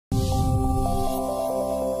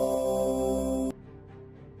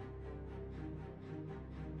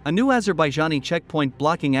A new Azerbaijani checkpoint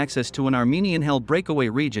blocking access to an Armenian-held breakaway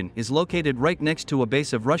region is located right next to a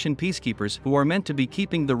base of Russian peacekeepers who are meant to be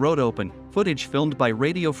keeping the road open. Footage filmed by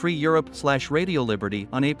Radio Free Europe/Radio Liberty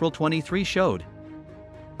on April 23 showed.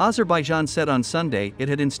 Azerbaijan said on Sunday it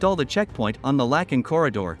had installed a checkpoint on the Lakan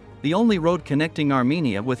corridor, the only road connecting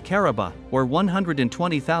Armenia with Karabakh, where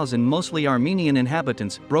 120,000 mostly Armenian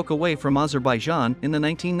inhabitants broke away from Azerbaijan in the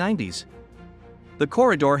 1990s. The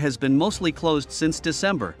corridor has been mostly closed since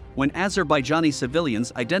December, when Azerbaijani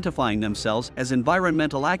civilians identifying themselves as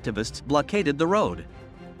environmental activists blockaded the road.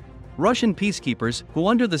 Russian peacekeepers, who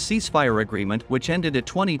under the ceasefire agreement which ended a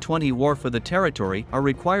 2020 war for the territory are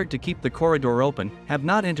required to keep the corridor open, have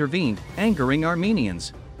not intervened, angering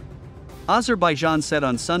Armenians. Azerbaijan said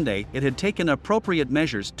on Sunday it had taken appropriate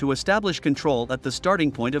measures to establish control at the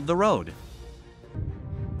starting point of the road.